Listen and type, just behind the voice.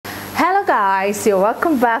guys, you're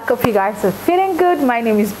welcome back. Hope you guys are feeling good. My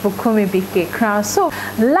name is Bukumi BK Crown. So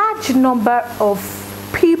large number of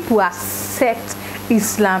people accept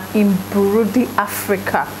Islam in Burundi,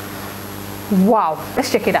 Africa. Wow, let's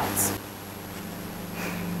check it out.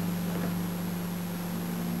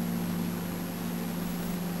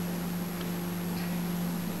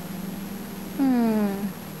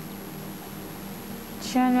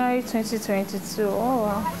 January 2022. Oh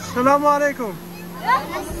wow. Assalamu alaikum.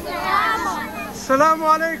 Assalamu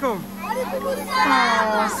alaikum.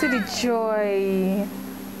 Oh, see the joy.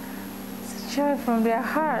 See the joy from their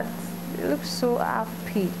hearts. They look so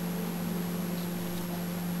happy.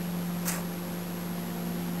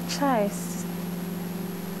 Child.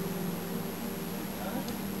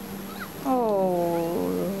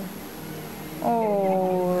 Oh.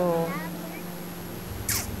 Oh.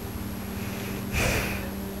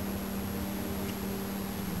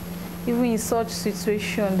 Even in such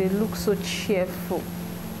situation, they look so cheerful.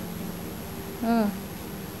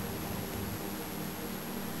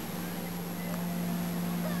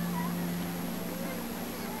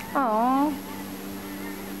 Oh.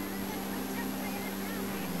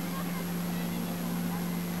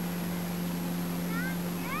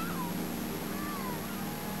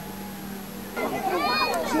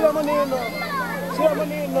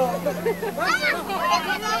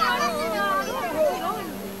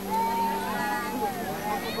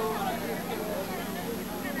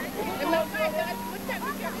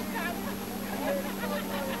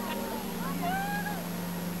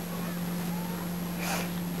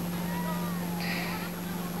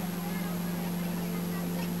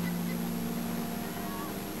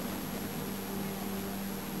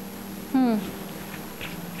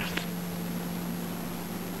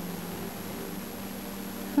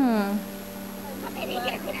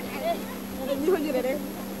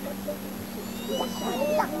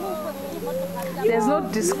 There's no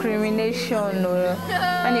discrimination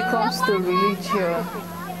when it comes to religion.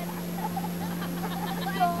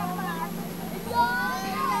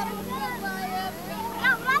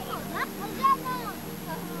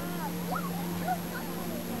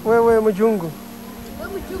 Wewe mjungu.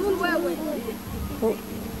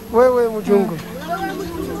 Wewe mjungu.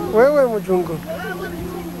 Wewe mjungu.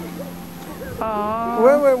 Oh,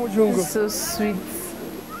 Wewe mjungu. so sweet.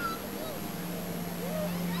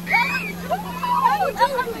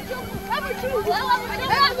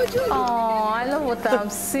 Oh, I love what I'm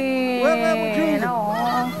seeing.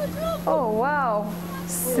 Oh, oh wow.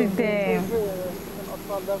 See them.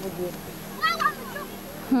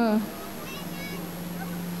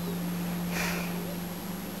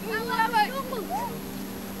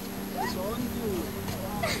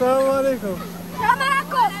 Assalamu alaikum.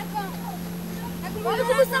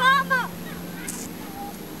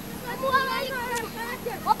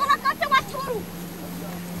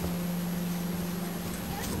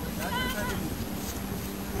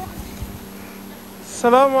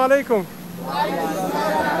 السلام عليكم.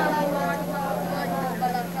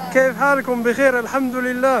 كيف حالكم؟ بخير الحمد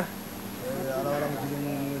لله.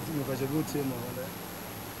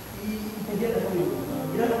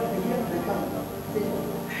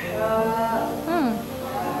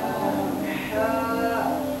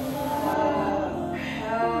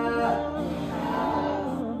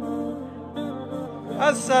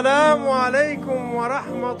 السلام عليكم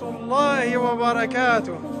ورحمة الله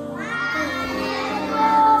وبركاته.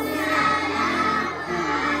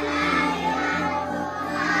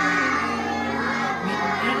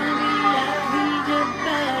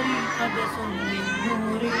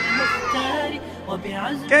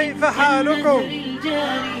 كيف حالكم؟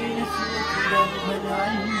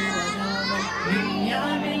 من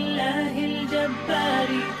نعم الله الجبار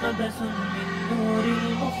قبس من نور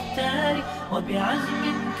المختار وبعزم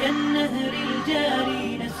كالنهر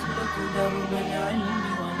الجاري نسلك درب العلم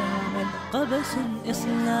ونعمل قبس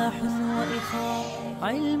إصلاح وإخاء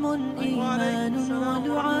علم إيمان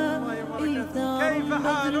ودعاء إيثار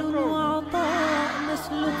بذل وعطاء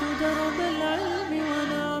نسلك درب العلم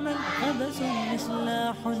ونعمل قبس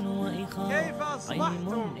إصلاح وإخاء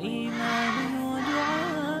علم إيمان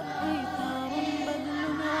ودعاء إيثار بذل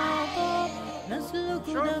وعطاء نسلك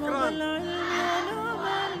درب العلم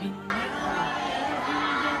ونعمل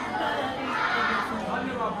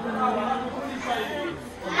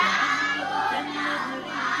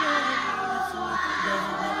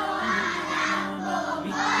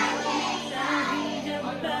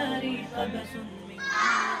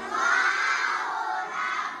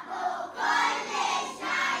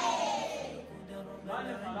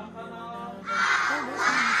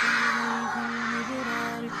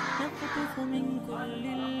نقطف من كل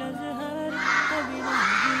الأزهار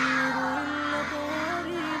وبنهج النور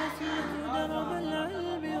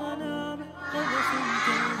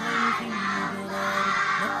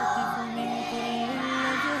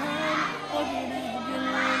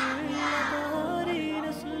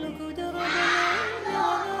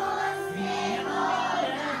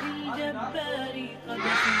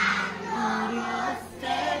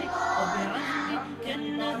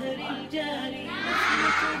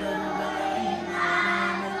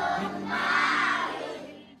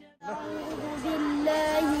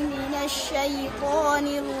الشيطان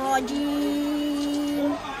الرجيم.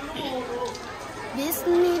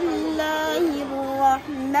 بسم الله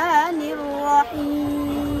الرحمن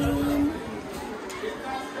الرحيم.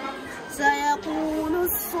 سيقول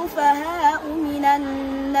السفهاء من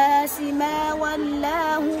الناس ما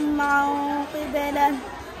ولاهم عن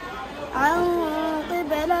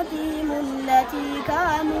قبلتهم التي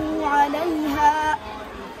كانوا عليها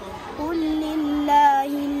قل لله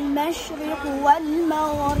المشرق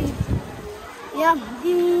والمغرب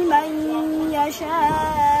يهدي من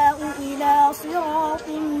يشاء إلى صراط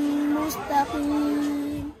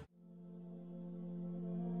مستقيم.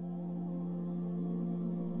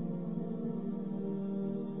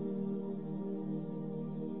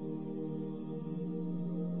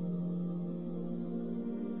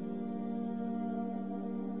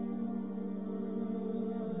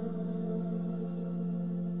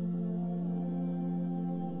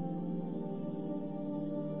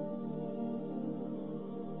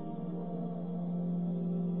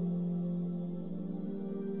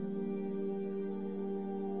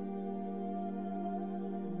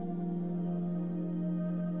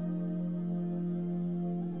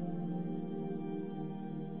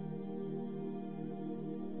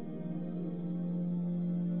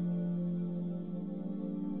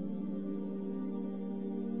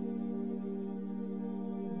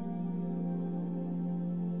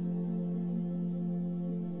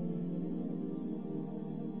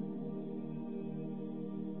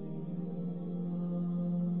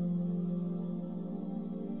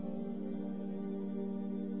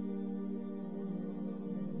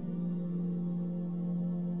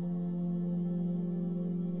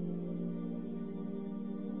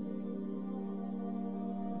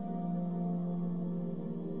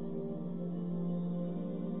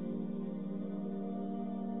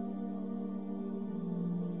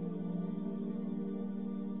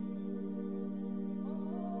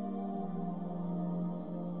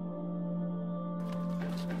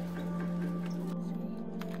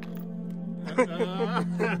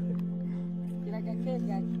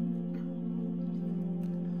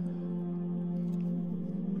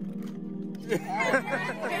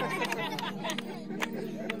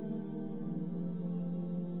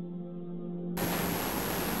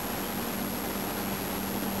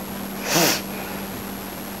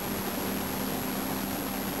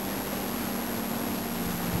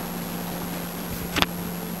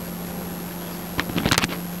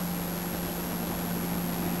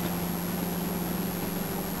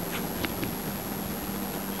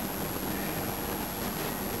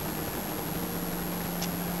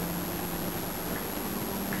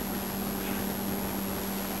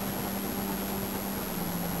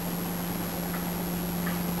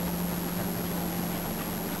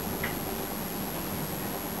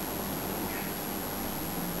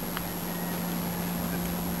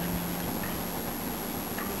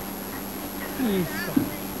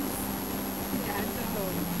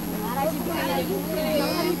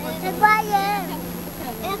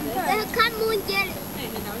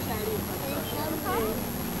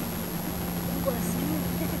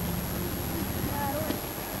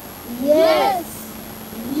 Yes,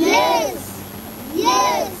 yes,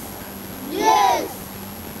 yes, yes,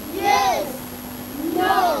 yes,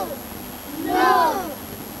 no, no,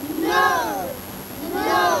 no,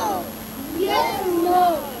 no, yes, no.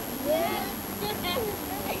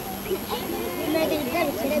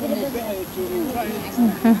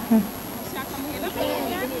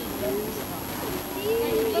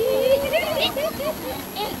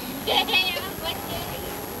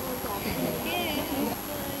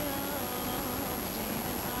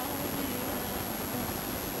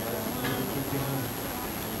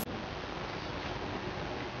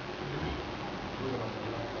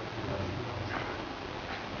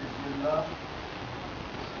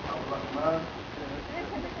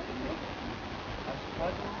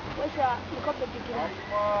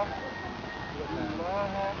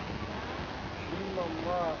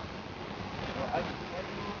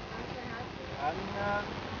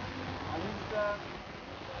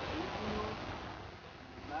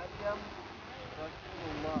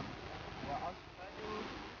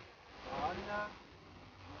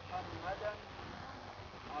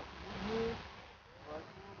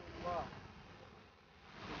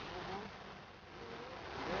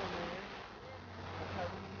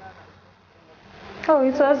 Oh,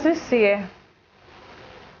 it was this year.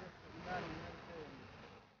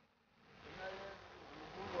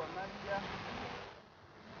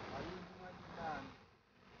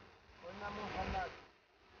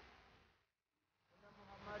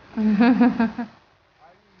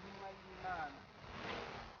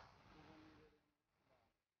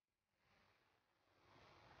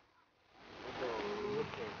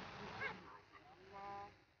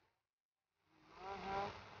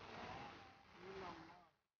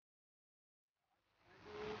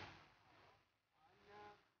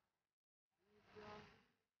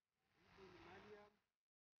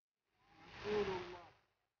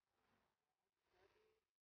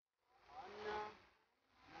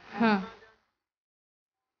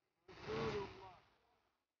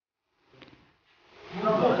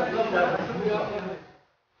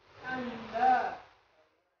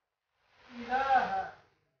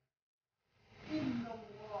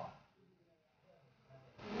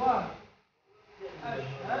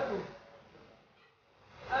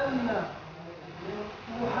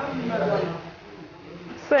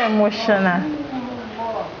 emotional.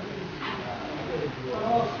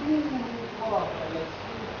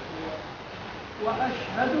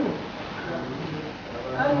 وأشهد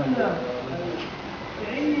أن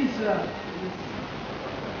عيسى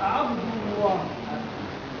عبد الله.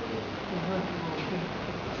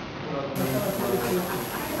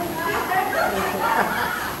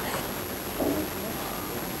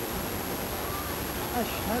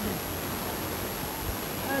 أشهد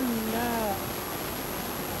أن لا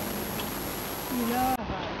إله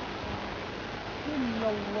إلا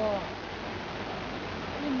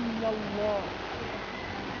الله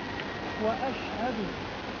وأشهد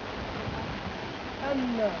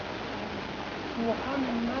أن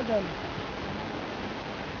محمدا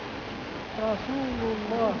رسول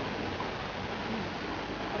الله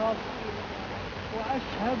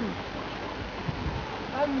وأشهد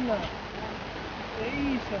أن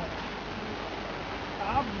عيسى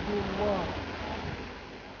عبد الله.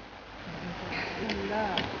 لا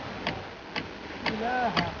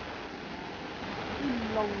إله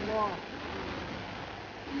إلا الله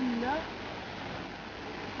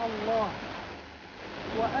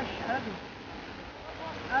وأشهد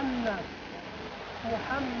أن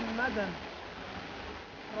محمدا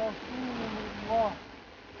رسول الله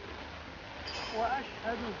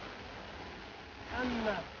وأشهد أن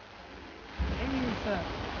عيسى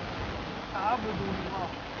عبد الله.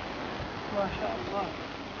 ما شاء الله.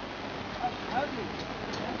 أشهد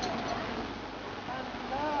أن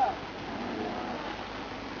لا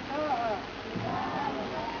إله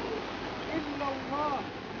إلا الله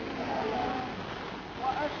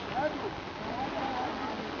وأشهد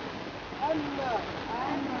أن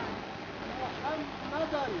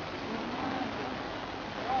محمدا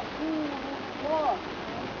رسول الله.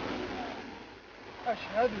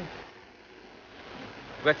 أشهد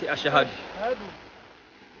أشهد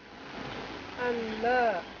أن لا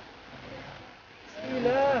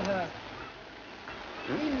إله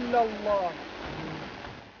إلا الله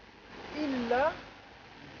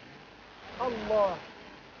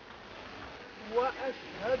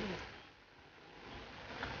وأشهد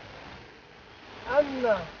أن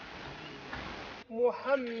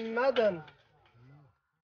محمدا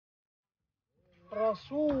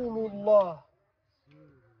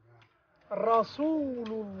رسول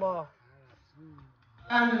الله.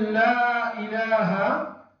 أن لا إله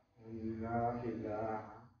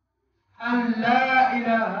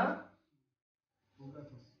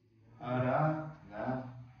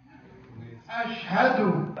أشهد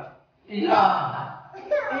إله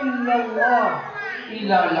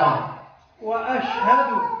إلا الله وأشهد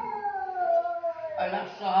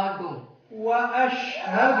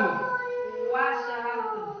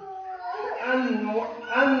أن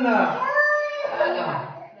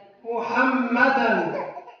محمد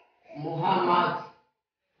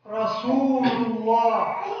رسول الله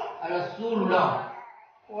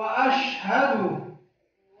وأشهد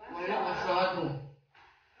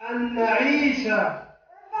أن عيسى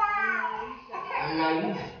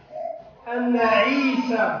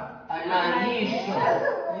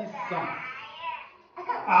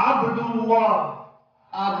عبد الله.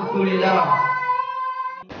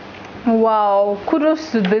 Wow,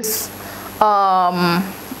 kudos to this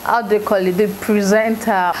how they call it, the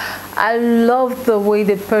presenter. I love the way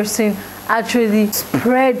the person actually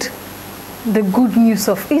spread the good news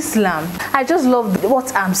of Islam. I just love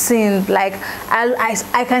what I'm seeing. Like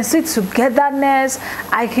I can see togetherness,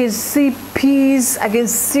 I can see peace, I can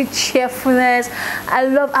see cheerfulness. I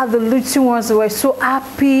love how the little ones were so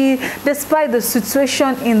happy despite the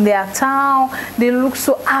situation in their town. They look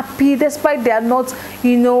so happy despite they are not,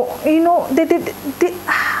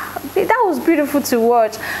 that was beautiful to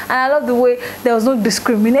watch. And I love the way there was no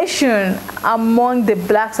discrimination among the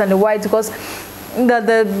blacks and the whites, because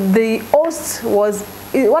the host was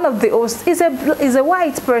one of the hosts is a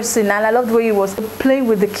white person, and I love the way he was playing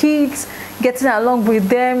with the kids, getting along with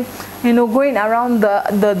them, going around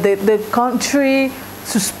the country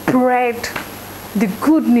to spread the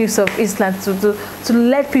good news of Islam, to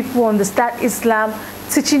let people understand Islam,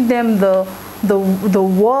 teaching them the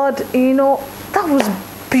word. That was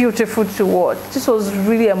beautiful to watch. This was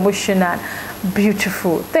really emotional,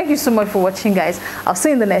 beautiful. Thank you so much for watching, guys. I'll see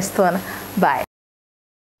you in the next one. Bye.